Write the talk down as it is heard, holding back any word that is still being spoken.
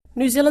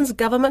New Zealand's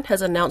government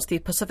has announced the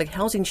Pacific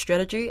Housing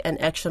Strategy and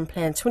Action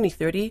Plan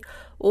 2030,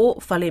 or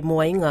Whale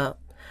Moainga.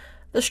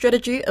 The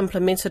strategy,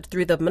 implemented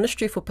through the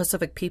Ministry for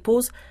Pacific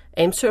Peoples,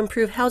 aims to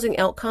improve housing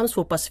outcomes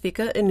for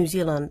Pasifika in New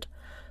Zealand.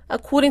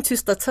 According to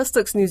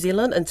Statistics New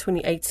Zealand in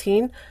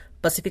 2018,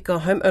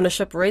 Pasifika home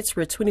ownership rates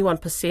were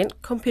 21%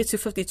 compared to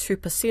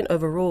 52%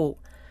 overall.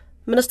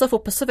 Minister for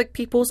Pacific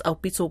Peoples,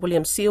 Aupito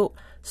Williams-Seal,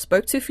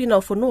 spoke to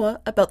Finau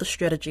Whanua about the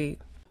strategy.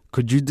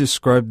 Could you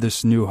describe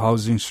this new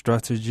housing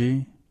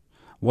strategy?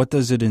 What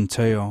does it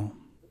entail?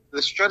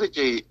 The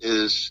strategy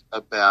is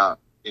about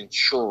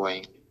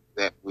ensuring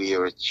that we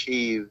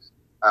achieve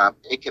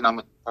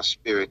economic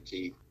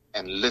prosperity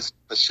and lift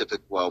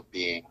Pacific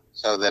well-being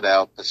so that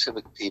our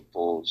Pacific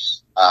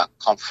peoples are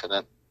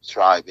confident,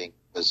 thriving,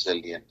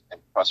 resilient,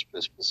 and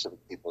prosperous Pacific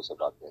peoples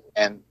are out there.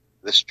 And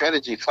the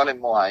strategy, Whale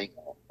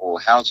Moainga, or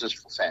Houses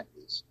for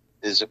Families,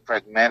 is a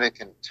pragmatic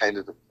and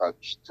tailored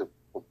approach to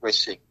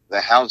progressing the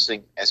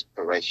housing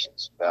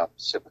aspirations of our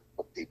Pacific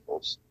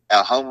peoples.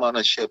 Our home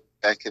ownership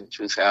back in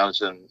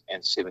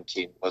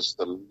 2017 was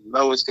the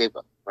lowest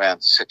ever, around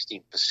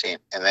 16%,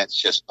 and that's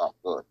just not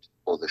good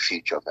for the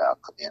future of our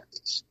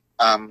communities.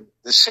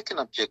 The second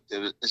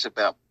objective is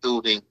about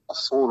building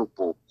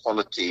affordable,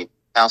 quality,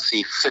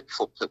 healthy,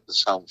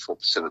 fit-for-purpose homes for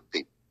Pacific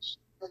peoples.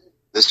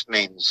 This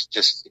means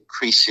just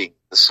increasing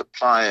the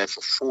supply of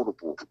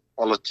affordable,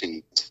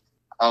 quality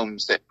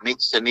homes that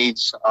meets the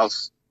needs of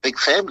big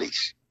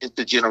families,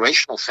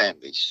 intergenerational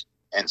families.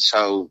 And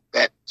so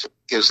that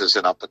gives us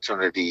an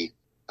opportunity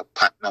to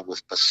partner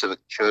with Pacific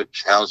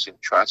Church Housing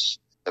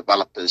Trust,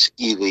 developers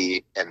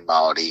Iwi and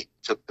Māori,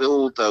 to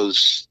build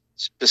those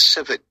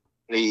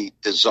specifically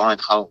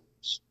designed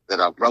homes that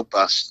are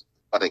robust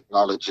but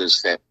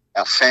acknowledges that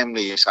our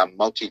families are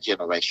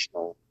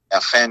multi-generational.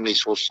 Our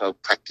families also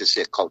practice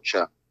their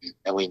culture,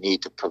 and we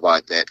need to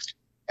provide that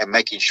and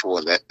making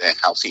sure that they're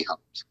healthy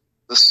homes.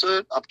 The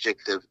third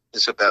objective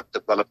is about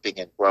developing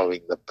and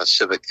growing the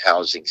Pacific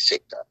housing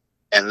sector.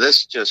 And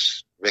this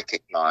just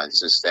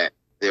recognizes that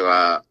there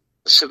are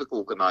Pacific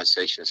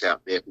organizations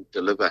out there who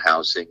deliver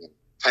housing and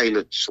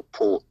tailored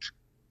support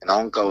and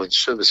ongoing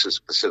services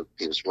to Pacific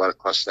peoples right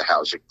across the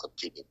housing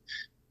continuum.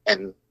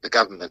 And the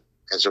government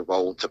has a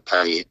role to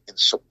play in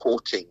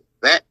supporting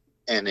that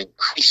and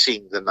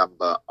increasing the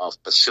number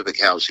of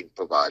Pacific housing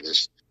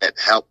providers that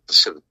help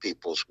Pacific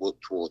peoples work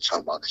towards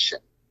home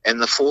ownership. And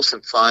the fourth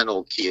and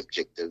final key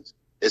objective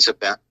is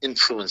about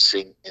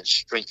influencing and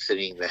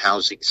strengthening the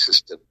housing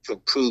system to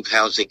improve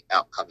housing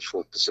outcomes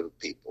for Pacific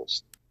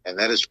peoples. And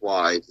that is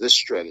why this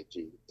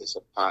strategy is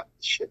a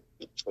partnership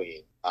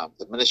between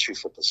the Ministry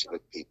for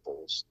Pacific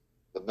Peoples,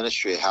 the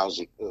Ministry of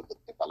Housing and Urban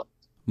Development.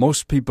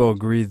 Most people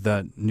agree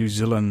that New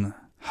Zealand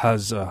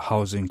has a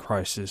housing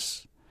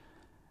crisis.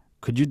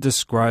 Could you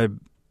describe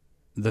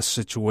the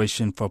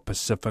situation for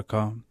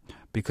Pasifika?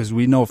 Because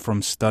we know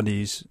from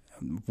studies,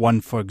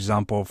 one, for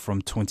example,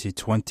 from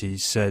 2020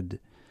 said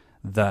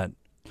that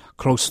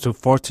close to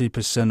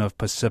 40% of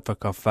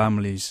Pasifika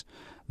families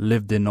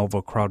lived in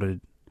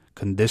overcrowded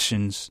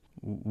conditions.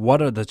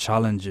 What are the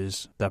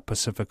challenges that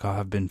Pasifika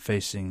have been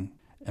facing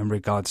in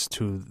regards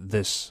to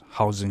this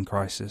housing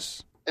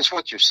crisis? It's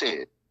what you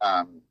said.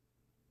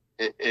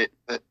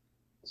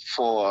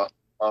 For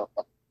a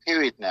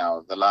period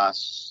now, the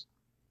last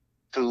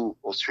 2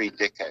 or 3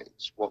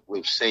 decades, what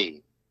we've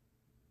seen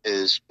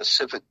is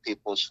Pacific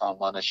people's home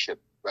ownership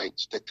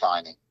rates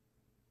declining,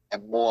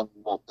 and more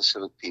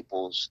Pacific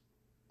peoples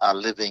are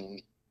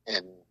living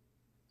in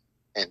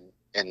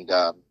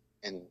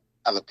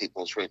other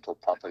people's rental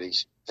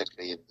properties,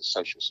 particularly in the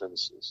social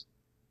services.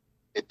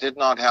 It did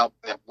not help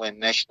that when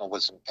National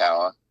was in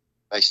power,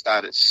 they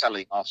started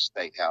selling off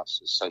state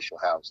houses, social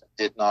housing.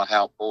 Did not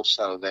help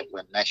also that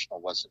when National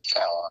was in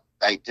power,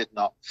 they did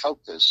not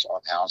focus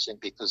on housing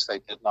because they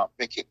did not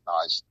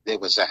recognize there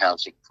was a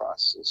housing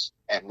crisis.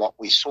 And what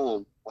we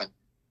saw when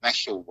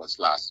National was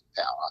last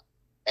in power,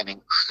 an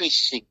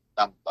increasing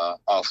number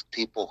of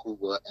people who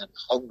were in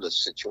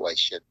homeless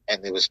situation,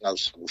 and there was no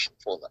solution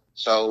for them.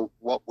 So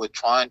what we're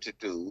trying to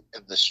do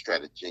in this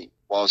strategy,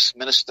 whilst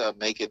Dr.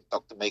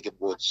 Megan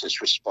Woods is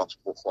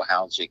responsible for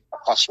housing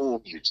across all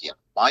New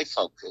Zealand, my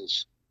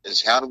focus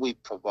is how do we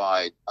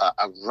provide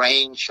a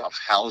range of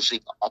housing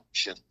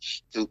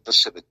options to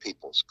Pacific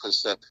peoples,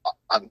 because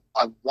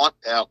I want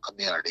our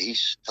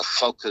communities to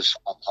focus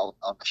on home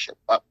ownership.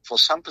 But for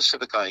some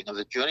Pacific Islander,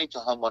 the journey to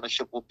home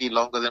ownership will be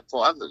longer than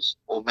for others,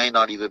 or may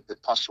not even be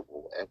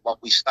possible. And what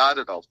we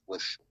started off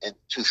with in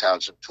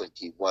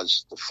 2020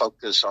 was to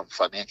focus on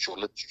financial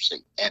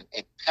literacy and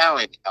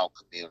empowering our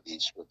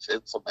communities with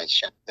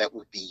information that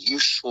would be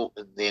useful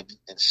in them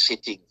in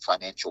setting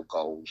financial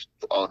goals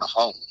to own a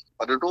home.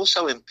 But it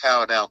also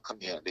empowered our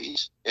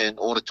communities in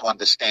order to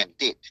understand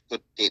debt,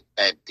 good debt,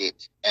 bad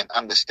debt, and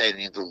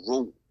understanding the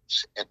rules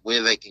and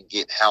where they can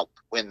get help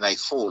when they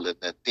fall in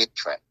the debt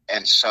trap.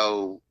 And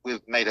so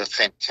we've made a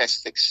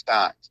fantastic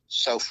start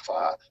so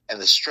far, and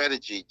the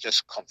strategy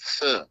just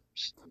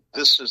confirms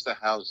This is the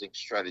housing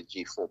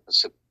strategy for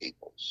Pacific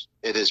peoples.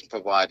 It is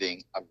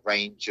providing a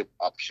range of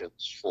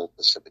options for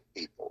Pacific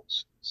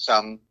peoples.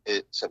 Some,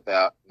 it's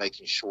about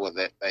making sure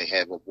that they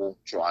have a warm,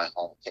 dry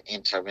home to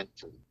enter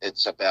into.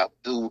 It's about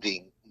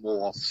building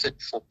more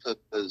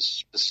fit-for-purpose,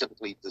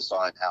 specifically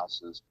designed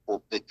houses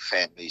for big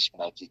families,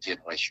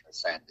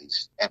 multi-generational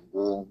families, and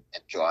warm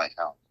and dry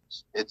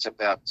houses. It's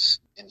about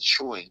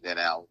ensuring that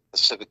our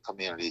Pacific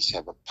communities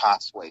have a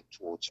pathway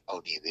towards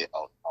owning their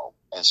own home.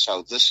 And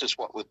so this is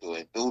what we're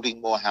doing, building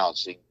more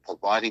housing,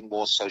 providing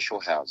more social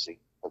housing,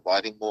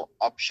 providing more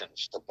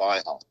options to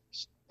buy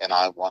homes. And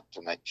I want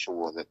to make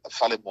sure that the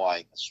Fale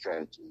Moainga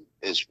strategy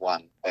is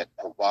one that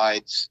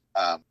provides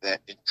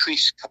that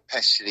increased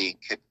capacity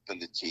and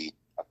capability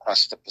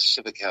across the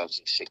Pacific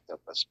housing sector,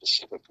 but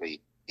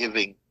specifically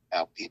giving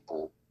our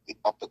people the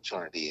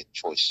opportunity and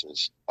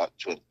choices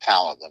to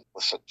empower them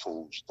with the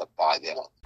tools to buy their own.